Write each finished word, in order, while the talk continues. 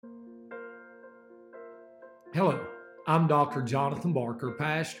Hello, I'm Dr. Jonathan Barker,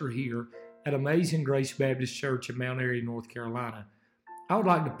 pastor here at Amazing Grace Baptist Church in Mount Airy, North Carolina. I would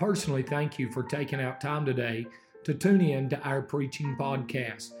like to personally thank you for taking out time today to tune in to our preaching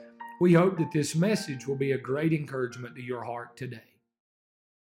podcast. We hope that this message will be a great encouragement to your heart today.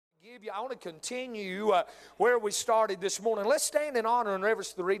 I want to continue where we started this morning. Let's stand in honor and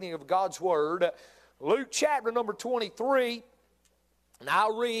reverence the reading of God's Word. Luke chapter number 23, and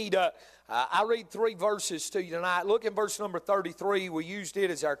I'll read 3 verses to you tonight. Look in verse number 33. We used it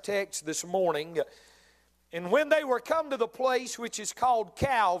as our text this morning. And when they were come to the place which is called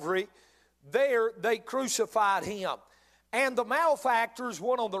Calvary, there they crucified him, and the malefactors,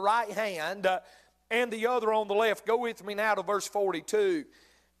 one on the right hand and the other on the left. Go with me now to verse 42.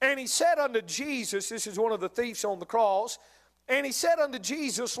 And he said unto Jesus, this is one of the thieves on the cross, and he said unto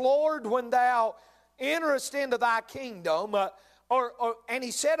Jesus, Lord, when thou enterest into thy kingdom, and he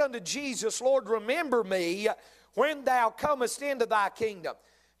said unto Jesus, Lord, remember me when thou comest into thy kingdom.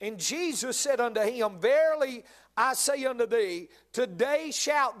 And Jesus said unto him, Verily I say unto thee, today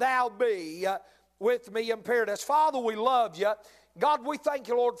shalt thou be with me in paradise. Father, we love you. God, we thank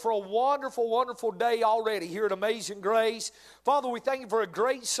you, Lord, for a wonderful, wonderful day already here at Amazing Grace. Father, we thank you for a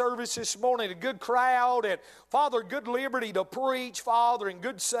great service this morning, a good crowd, and Father, good liberty to preach, Father, and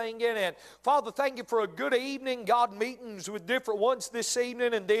good singing. And Father, thank you for a good evening, God, meetings with different ones this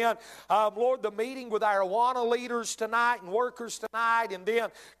evening. And then, Lord, the meeting with our Awana leaders tonight and workers tonight. And then,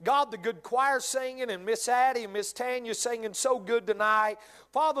 God, the good choir singing, and Miss Addie and Miss Tanya singing so good tonight.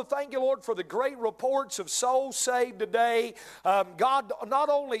 Father, thank you, Lord, for the great reports of souls saved today. God, not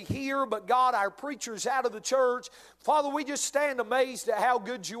only here, but God, our preachers out of the church. Father, we just stand amazed at how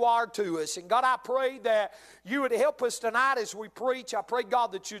good you are to us. And God, I pray that you would help us tonight as we preach. I pray,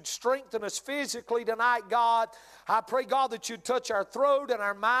 God, that you'd strengthen us physically tonight, God. I pray, God, that you'd touch our throat and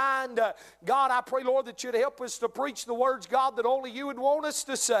our mind. God, I pray, Lord, that you'd help us to preach the words, God, that only you would want us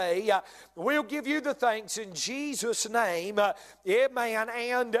to say. We'll give you the thanks in Jesus' name. Amen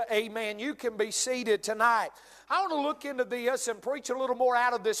and amen. You can be seated tonight. I want to look into this and preach a little more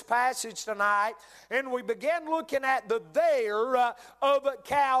out of this passage tonight. And we began looking at the there of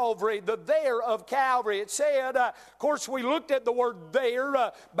Calvary. The there of Calvary. It said, of course, we looked at the word there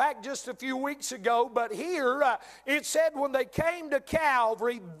back just a few weeks ago. But here it said when they came to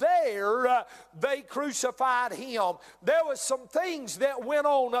Calvary, there they crucified him. There was some things that went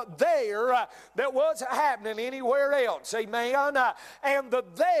on there that wasn't happening anywhere else. Amen. And the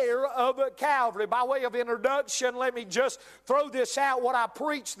there of Calvary, by way of introduction, let me just throw this out. What I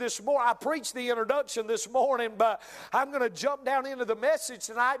preached this morning, I preached the introduction this morning, but I'm going to jump down into the message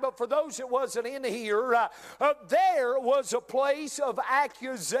tonight. But for those that wasn't in here, there was a place of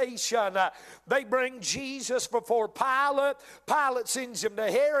accusation. They bring Jesus before Pilate. Pilate sends him to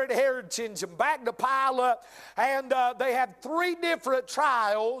Herod. Herod sends him back to Pilate. And they have three different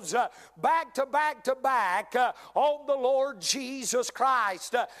trials back to back to back on the Lord Jesus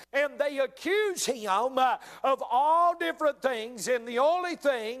Christ. And they accuse him of all different things, and the only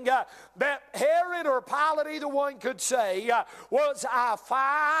thing that Herod or Pilate, either one, could say was, I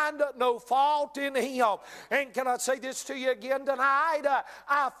find no fault in him. And can I say this to you again tonight?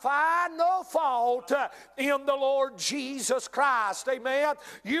 I find no fault in the Lord Jesus Christ. Amen.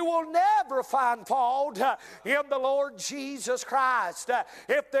 You will never find fault in the Lord Jesus Christ.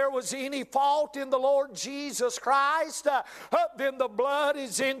 If there was any fault in the Lord Jesus Christ, then the blood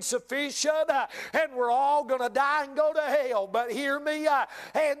is insufficient, and we're all going to die and go to hell. But hear me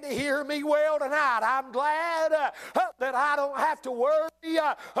and hear me well tonight. I'm glad that I don't have to worry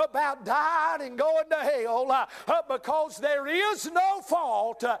about dying and going to hell because there is no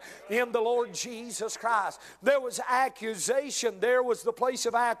fault in the Lord Jesus Christ. There was accusation. There was the place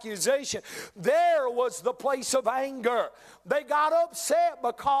of accusation. There was the place of anger. They got upset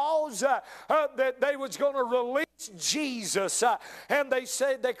because that they was going to release Jesus, and they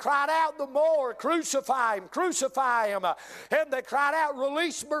said, they cried out the more, crucify him, crucify him. And they cried out,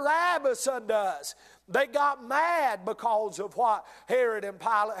 release Barabbas unto us. They got mad because of what Herod and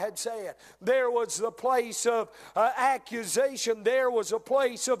Pilate had said. There was the place of accusation. There was a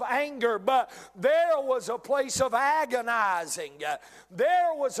place of anger. But there was a place of agonizing.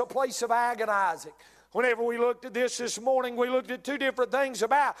 There was a place of agonizing. Whenever we looked at this morning, we looked at two different things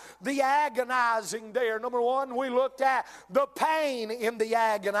about the agonizing there. Number one, we looked at the pain in the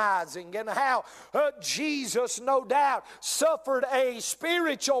agonizing and how Jesus, no doubt, suffered a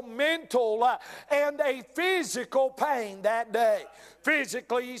spiritual, mental, and a physical pain that day.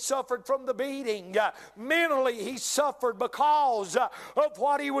 Physically, he suffered from the beating. Mentally, he suffered because of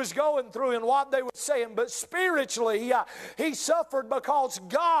what he was going through and what they were saying. But spiritually, he suffered because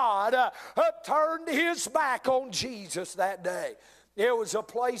God turned his back on Jesus that day. It was a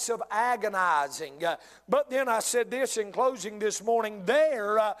place of agonizing. But then I said this in closing this morning.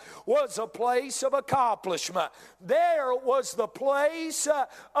 There was a place of accomplishment. There was the place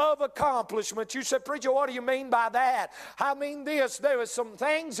of accomplishment. You said, preacher, what do you mean by that? I mean this. There were some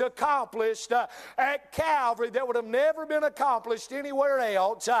things accomplished at Calvary that would have never been accomplished anywhere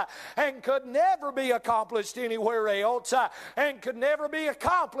else and could never be accomplished anywhere else and could never be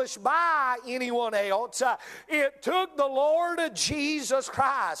accomplished by anyone else. It took the Lord Jesus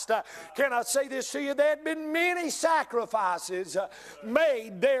Christ. Can I say this to you? There had been many sacrifices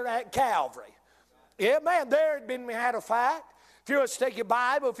made there at Calvary. Yeah, man, there had been, matter of fact, if you was to take your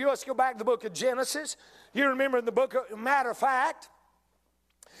Bible, if you was to go back to the book of Genesis, you remember in the book of, matter of fact,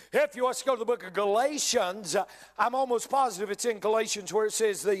 if you was to go to the book of Galatians, I'm almost positive it's in Galatians where it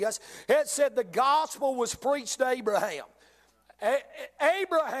says this. It said the gospel was preached to Abraham.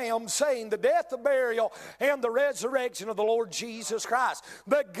 Abraham saying the death, the burial, and the resurrection of the Lord Jesus Christ.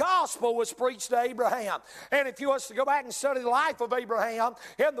 The gospel was preached to Abraham. And if you was to go back and study the life of Abraham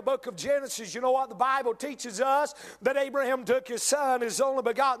in the book of Genesis, you know what the Bible teaches us? That Abraham took his son, his only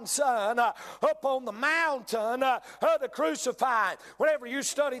begotten son, up on the mountain to crucify him. Whenever you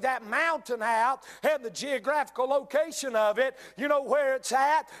study that mountain out and the geographical location of it, you know where it's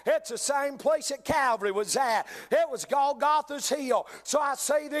at? It's the same place that Calvary was at. It was Golgotha's hill. So I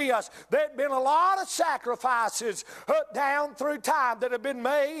say this, there'd been a lot of sacrifices down through time that have been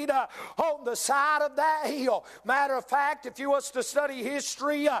made on the side of that hill. Matter of fact, if you was to study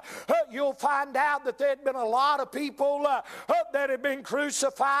history, you'll find out that there'd been a lot of people that had been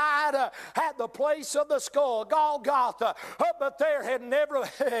crucified at the place of the skull, Golgotha, but there had never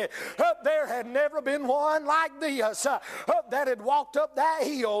been one like this that had walked up that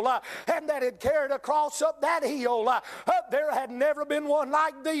hill and that had carried a cross up that hill. There had never been one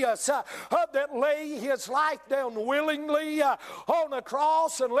like this that lay his life down willingly on a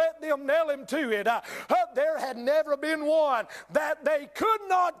cross and let them nail him to it. There had never been one that they could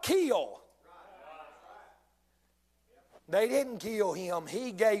not kill. They didn't kill him.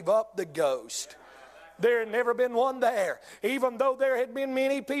 He gave up the ghost. There had never been one there. Even though there had been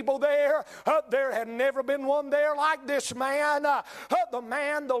many people there, there had never been one there like this man,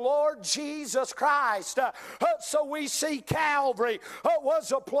 the Lord Jesus Christ. So we see Calvary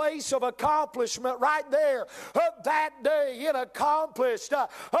was a place of accomplishment right there. That day it accomplished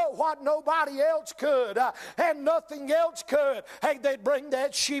what nobody else could and nothing else could. Hey, they'd bring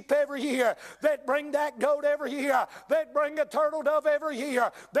that sheep every year. They'd bring that goat every year. They'd bring a turtle dove every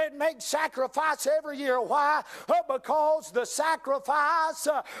year. They'd make sacrifice every year. Why? Because the sacrifice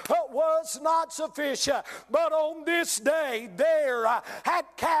was not sufficient. But on this day there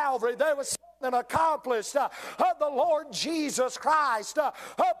at Calvary, there was something accomplished. The Lord Jesus Christ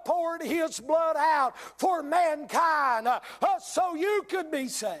poured his blood out for mankind so you could be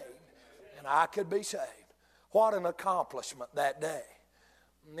saved and I could be saved. What an accomplishment that day.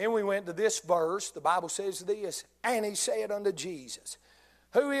 And then we went to this verse. The Bible says this, and he said unto Jesus.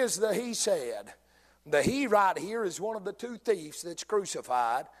 Who is the he said? The he right here is one of the two thieves that's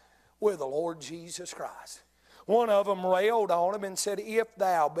crucified with the Lord Jesus Christ. One of them railed on him and said, if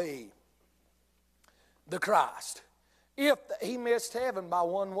thou be the Christ. He missed heaven by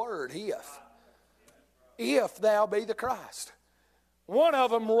one word, if. If thou be the Christ. One of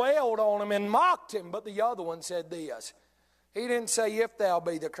them railed on him and mocked him, but the other one said this. He didn't say, if thou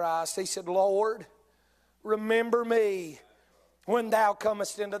be the Christ. He said, Lord, remember me when thou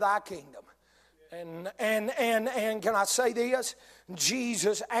comest into thy kingdom. And can I say this?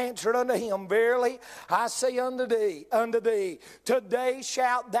 Jesus answered unto him, verily I say unto thee, today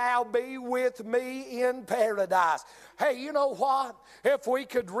shalt thou be with me in paradise. Hey, you know what? If we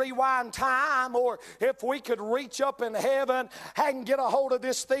could rewind time, or if we could reach up in heaven and get a hold of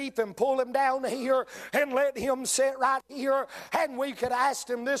this thief and pull him down here and let him sit right here, and we could ask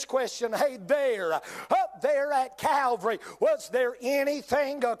him this question, hey, up there at Calvary, was there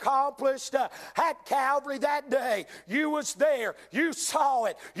anything accomplished at Calvary that day? You was there. You saw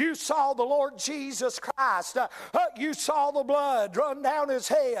it. You saw the Lord Jesus Christ. You saw the blood run down his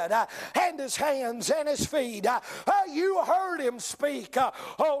head and his hands and his feet. You heard him speak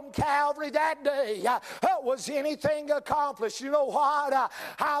on Calvary that day. Was anything accomplished? You know what?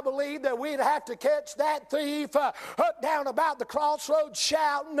 I believe that we'd have to catch that thief down about the crossroads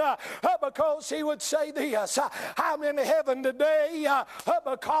shouting because he would say this, I'm in heaven today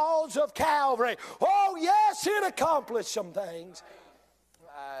because of Calvary. Oh yes, it accomplished some things.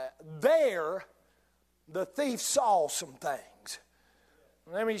 There, the thief saw some things.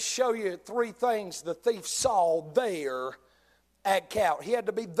 Let me show you 3 things the thief saw there at Calvary. He had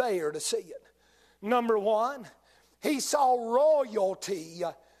to be there to see it. Number 1, he saw royalty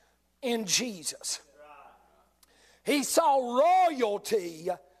in Jesus. He saw royalty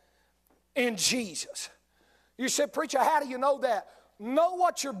in Jesus. You said, preacher, how do you know that? Know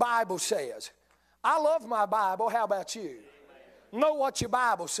what your Bible says. I love my Bible. How about you? Know what your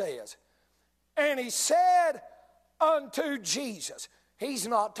Bible says. And he said unto Jesus. He's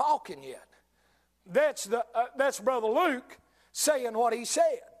not talking yet. That's Brother Luke saying what he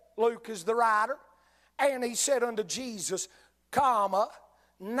said. Luke is the writer. And he said unto Jesus, comma,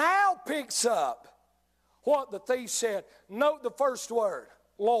 now picks up what the thief said. Note the first word,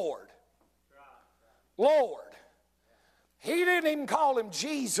 Lord. Lord. He didn't even call him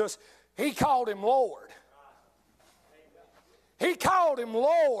Jesus. He called him Lord. He called him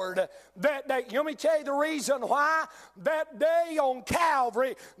Lord that day. Let me tell you the reason why. That day on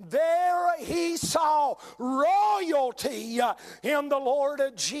Calvary, there he saw royalty in the Lord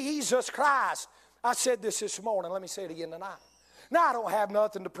Jesus Christ. I said this morning. Let me say it again tonight. Now, I don't have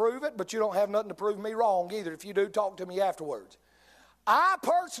nothing to prove it, but you don't have nothing to prove me wrong either. If you do, talk to me afterwards. I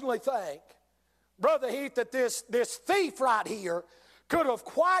personally think, Brother Heath, that this thief right here could have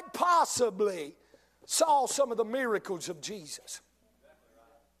quite possibly saw some of the miracles of Jesus.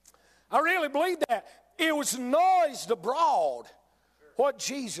 I really believe that. It was noised abroad what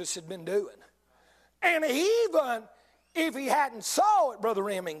Jesus had been doing. And even if he hadn't saw it, Brother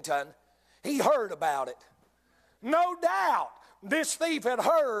Remington, he heard about it. No doubt this thief had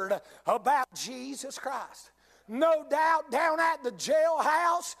heard about Jesus Christ. No doubt down at the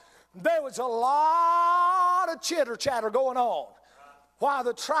jailhouse there was a lot of chitter chatter going on while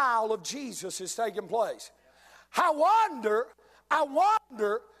the trial of Jesus is taking place. I wonder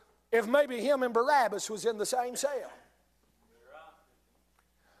if maybe him and Barabbas was in the same cell.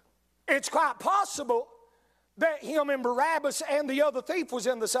 It's quite possible that him and Barabbas and the other thief was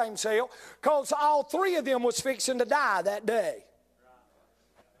in the same cell, because all 3 of them was fixing to die that day.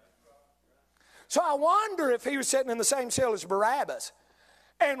 So I wonder if he was sitting in the same cell as Barabbas.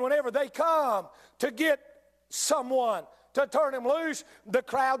 And whenever they come to get someone to turn him loose, the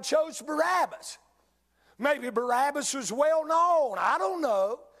crowd chose Barabbas. Maybe Barabbas was well known, I don't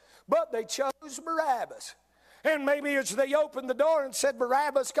know, but they chose Barabbas. And maybe as they opened the door and said,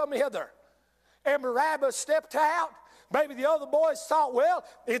 Barabbas, come hither, and Barabbas stepped out, maybe the other boys thought, well,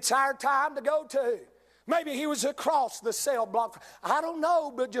 it's our time to go too. Maybe he was across the cell block. I don't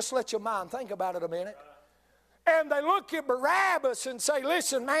know, but just let your mind think about it a minute. And they look at Barabbas and say,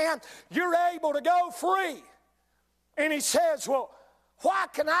 listen, man, you're able to go free. And he says, well, why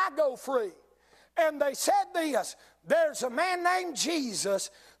can I go free? And they said this, there's a man named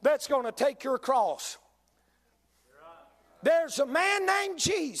Jesus that's going to take your cross. There's a man named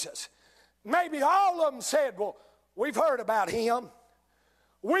Jesus. Maybe all of them said, well, we've heard about him.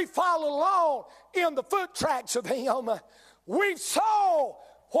 We followed along in the foot tracks of him. We saw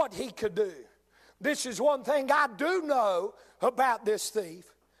what he could do. This is one thing I do know about this thief.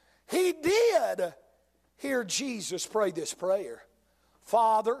 He did hear Jesus pray this prayer.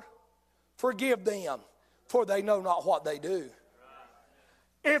 Father, forgive them, for they know not what they do.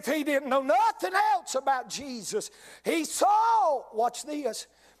 If he didn't know nothing else about Jesus, he saw, watch this,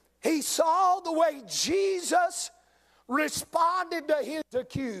 he saw the way Jesus responded to his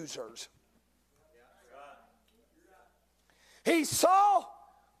accusers. He saw,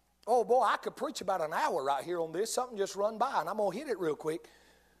 oh boy, I could preach about an hour right here on this. Something just run by and I'm going to hit it real quick.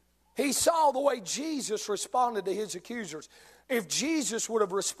 He saw the way Jesus responded to his accusers. If Jesus would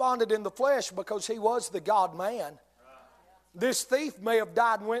have responded in the flesh because he was the God-man, this thief may have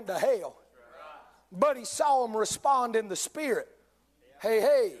died and went to hell. But he saw him respond in the spirit.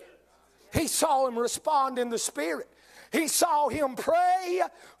 Hey. He saw him respond in the spirit. He saw him pray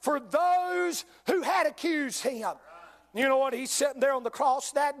for those who had accused him. You know what? He's sitting there on the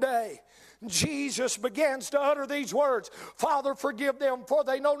cross that day. Jesus begins to utter these words, Father, forgive them, for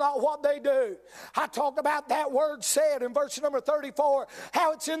they know not what they do. I talked about that word said in verse number 34,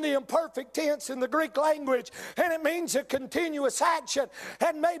 how it's in the imperfect tense in the Greek language, and it means a continuous action.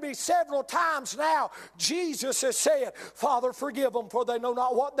 And maybe several times now, Jesus has said, Father, forgive them, for they know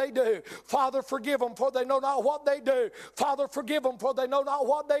not what they do. Father, forgive them, for they know not what they do. Father, forgive them, for they know not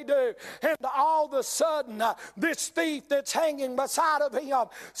what they do. And all of a sudden, this thief that's hanging beside of him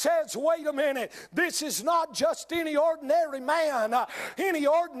says, wait a a minute, this is not just any ordinary man. Any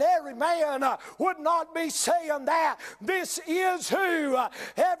ordinary man would not be saying that. This is who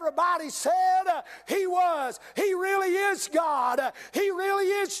everybody said he was. He really is God. He really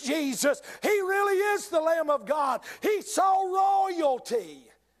is Jesus. He really is the Lamb of God. He saw royalty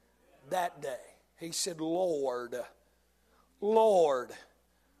that day. He said, Lord, Lord.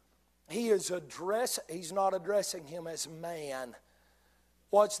 He's not addressing him as man.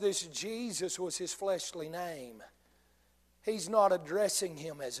 Watch this. Jesus was his fleshly name. He's not addressing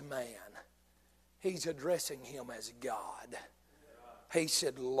him as man. He's addressing him as God. He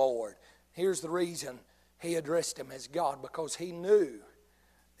said, Lord. Here's the reason he addressed him as God, because he knew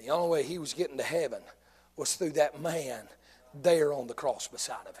the only way he was getting to heaven was through that man there on the cross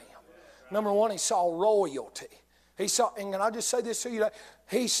beside of him. Number one, he saw royalty. He saw, and can I just say this to you?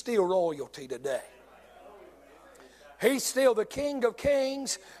 He's still royalty today. He's still the King of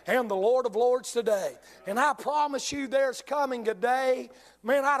Kings and the Lord of Lords today. And I promise you there's coming a day,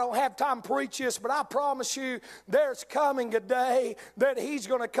 man, I don't have time to preach this, but I promise you there's coming a day that he's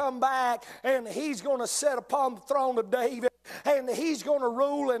going to come back and he's going to sit upon the throne of David and he's going to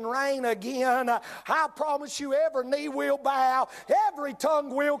rule and reign again. I promise you every knee will bow, every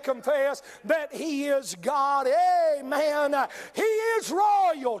tongue will confess that he is God. Amen. He is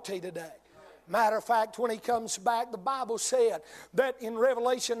royalty today. Matter of fact, when he comes back, the Bible said that in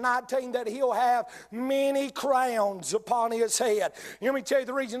Revelation 19 that he'll have many crowns upon his head. Let me tell you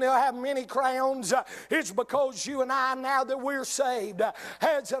the reason he'll have many crowns is because you and I, now that we're saved,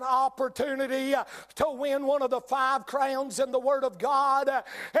 has an opportunity to win one of the 5 crowns in the Word of God.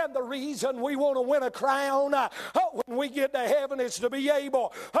 And the reason we want to win a crown when we get to heaven is to be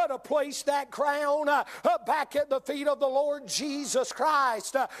able to place that crown back at the feet of the Lord Jesus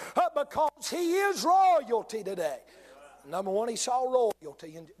Christ, because he is royalty today. Number one, he saw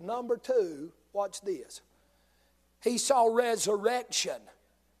royalty. And number two, watch this. He saw resurrection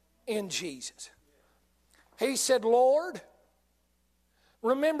in Jesus. He said, Lord,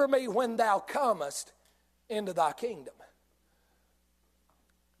 remember me when thou comest into thy kingdom.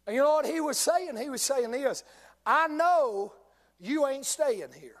 And you know what he was saying? He was saying this, I know you ain't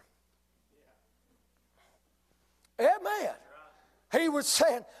staying here. Amen. He was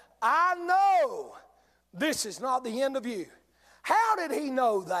saying, I know this is not the end of you. How did he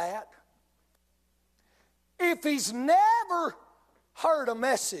know that? If he's never heard a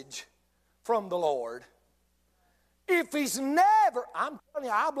message from the Lord, if he's never, I'm telling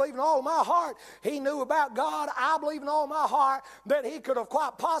you, I believe in all of my heart he knew about God. I believe in all of my heart that he could have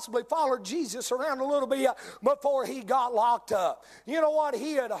quite possibly followed Jesus around a little bit before he got locked up. You know what?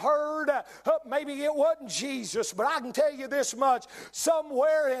 He had heard, maybe it wasn't Jesus, but I can tell you this much.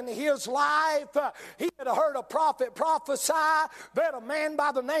 Somewhere in his life, he had heard a prophet prophesy that a man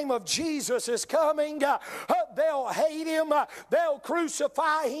by the name of Jesus is coming. They'll hate him. They'll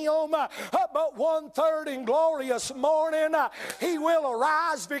crucify him. But 1/3 in glorious morning, he will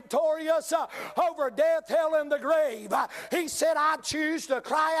arise victorious over death, hell, and the grave. He said, I choose to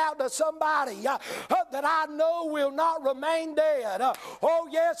cry out to somebody that I know will not remain dead. Oh,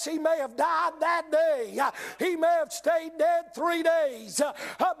 yes, he may have died that day. He may have stayed dead 3 days.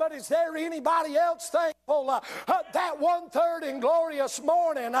 But is there anybody else thankful that 1/3 in glorious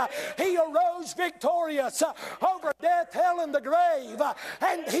morning he arose victorious over death, hell, and the grave,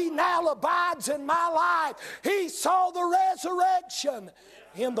 and he now abides in my life? He saw the resurrection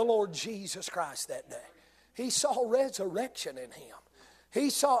in the Lord Jesus Christ that day. He saw resurrection in him. He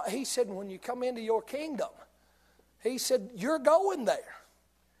said, when you come into your kingdom, he said, you're going there.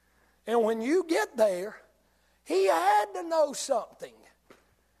 And when you get there, he had to know something.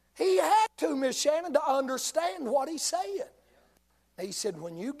 He had to, Miss Shannon, to understand what he's saying. He said,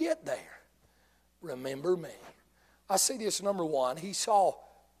 when you get there, remember me. I see this, number one. He saw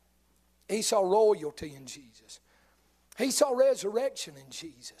royalty in Jesus. He saw resurrection in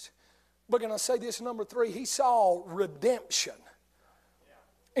Jesus. But can I say this, number three? He saw redemption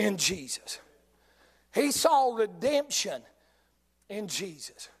in Jesus. He saw redemption in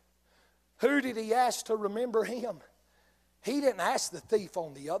Jesus. Who did he ask to remember him? He didn't ask the thief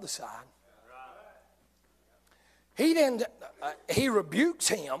on the other side. He rebukes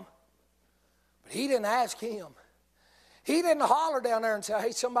him, but he didn't ask him. He didn't holler down there and say,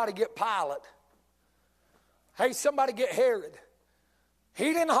 hey, somebody get Pilate. Hey, somebody get Herod. He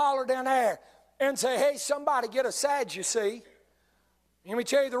didn't holler down there and say, hey, somebody get a Sadducee. Let me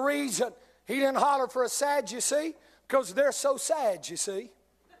tell you the reason he didn't holler for a Sadducee, because they're so sad, you see.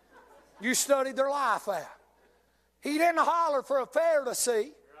 You studied their life out. He didn't holler for a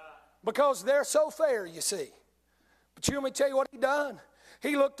Pharisee, because they're so fair, you see. But let me tell you what he done.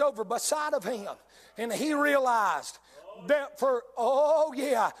 He looked over beside of him, and he realized that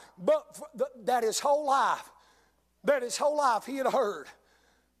that his whole life he had heard,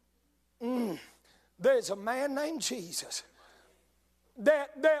 there's a man named Jesus.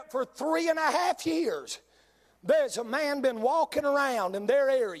 That for 3.5 years, there's a man been walking around in their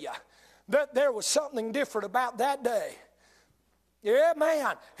area. That there was something different about that day. Yeah,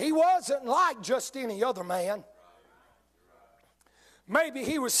 man, he wasn't like just any other man. Maybe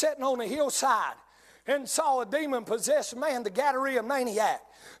he was sitting on a hillside and saw a demon-possessed man, the Gadarene maniac.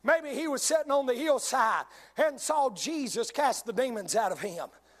 Maybe he was sitting on the hillside and saw Jesus cast the demons out of him.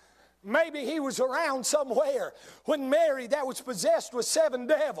 Maybe he was around somewhere when Mary, that was possessed with 7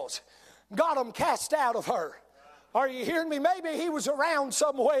 devils, got them cast out of her. Are you hearing me? Maybe he was around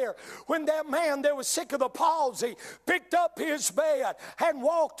somewhere when that man that was sick of the palsy picked up his bed and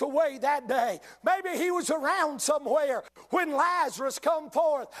walked away that day. Maybe he was around somewhere when Lazarus come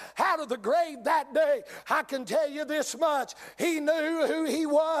forth out of the grave that day. I can tell you this much. He knew who he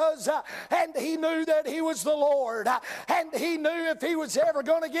was, and he knew that he was the Lord, and he knew if he was ever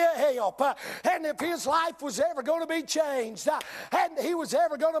going to get help, and if his life was ever going to be changed, and he was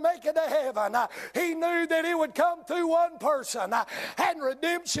ever going to make it to heaven. He knew that it would come through one person, and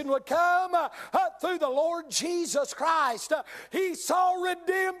redemption would come through the Lord Jesus Christ. He saw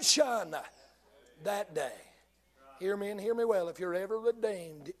redemption that day. Hear me and hear me well. If you're ever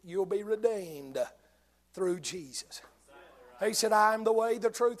redeemed, you'll be redeemed through Jesus. He said, I am the way,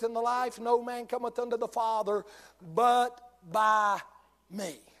 the truth, and the life. No man cometh unto the Father but by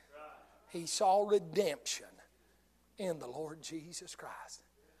me. He saw redemption in the Lord Jesus Christ.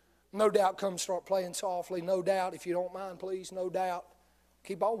 No doubt, come start playing softly. No doubt, if you don't mind, please, no doubt.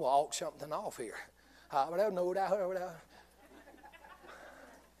 Keep on, walk something off here. No doubt.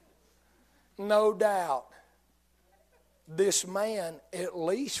 No doubt, this man, at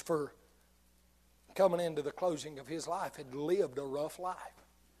least for coming into the closing of his life, had lived a rough life.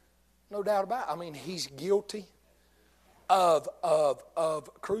 No doubt about it. I mean, he's guilty of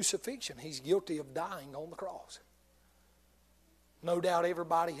crucifixion. He's guilty of dying on the cross. No doubt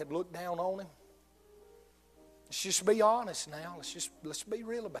everybody had looked down on him. Let's just be honest now. Let's be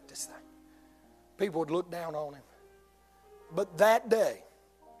real about this thing. People would look down on him. But that day,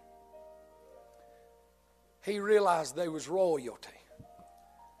 he realized there was royalty.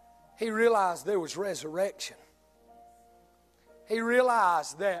 He realized there was resurrection. He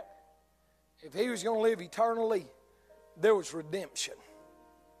realized that if he was going to live eternally, there was redemption.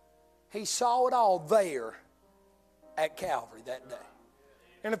 He saw it all there at Calvary that day.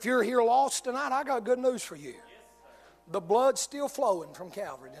 And if you're here lost tonight, I got good news for you. The blood's still flowing from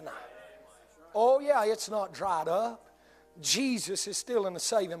Calvary tonight. Oh yeah, it's not dried up. Jesus is still in the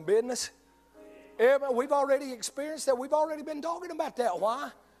saving business. We've already experienced that. We've already been talking about that. Why?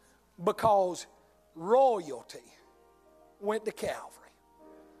 Because royalty went to Calvary.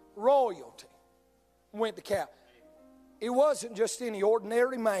 Royalty went to Calvary. It wasn't just any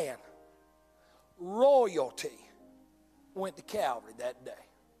ordinary man. Royalty went to Calvary that day.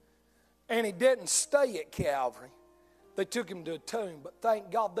 And he didn't stay at Calvary. They took him to a tomb, but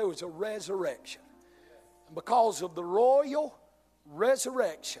thank God there was a resurrection. And because of the royal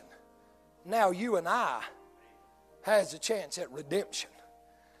resurrection, now you and I has a chance at redemption.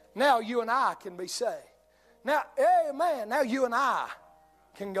 Now you and I can be saved. Now, amen, now you and I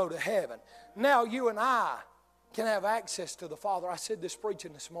can go to heaven. Now you and I can have access to the Father. I said this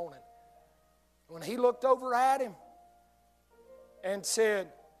preaching this morning. When he looked over at him and said,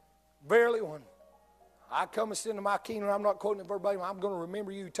 verily, when I comest into my kingdom, I'm not quoting it verbatim, I'm going to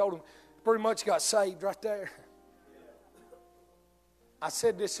remember you. He told him, pretty much got saved right there. I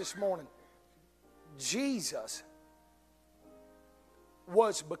said this morning. Jesus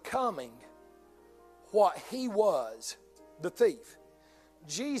was becoming what he was, the thief.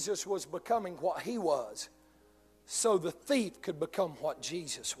 Jesus was becoming what he was, so the thief could become what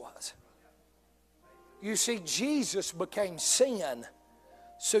Jesus was. You see, Jesus became sin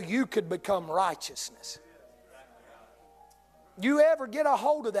so you could become righteousness. You ever get a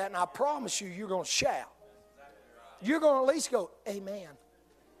hold of that, and I promise you, you're going to shout. You're going to at least go, amen.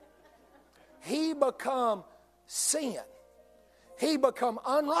 He become sin. He become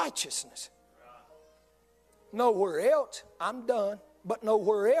unrighteousness. Nowhere else, I'm done, but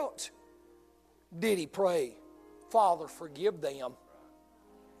nowhere else did he pray, Father, forgive them.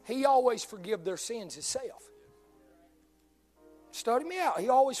 He always forgive their sins himself. Study me out. He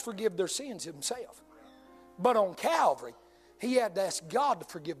always forgive their sins himself. But on Calvary, he had to ask God to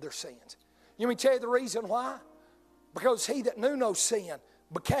forgive their sins. Let me tell you the reason why. Because he that knew no sin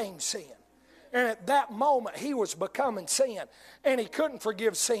became sin. And at that moment, he was becoming sin. And he couldn't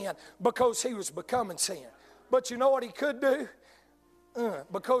forgive sin because he was becoming sin. But you know what he could do?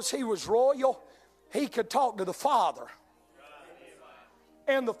 Because he was royal, he could talk to the Father.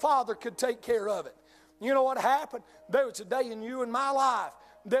 And the Father could take care of it. You know what happened? There was a day in you and my life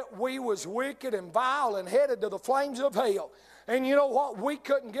that we was wicked and vile and headed to the flames of hell. And you know what? We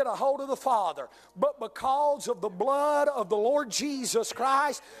couldn't get a hold of the Father. But because of the blood of the Lord Jesus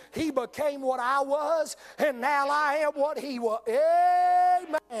Christ, he became what I was, and now I am what he was.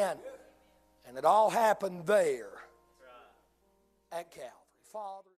 Amen. And it all happened there at Calvary. Father.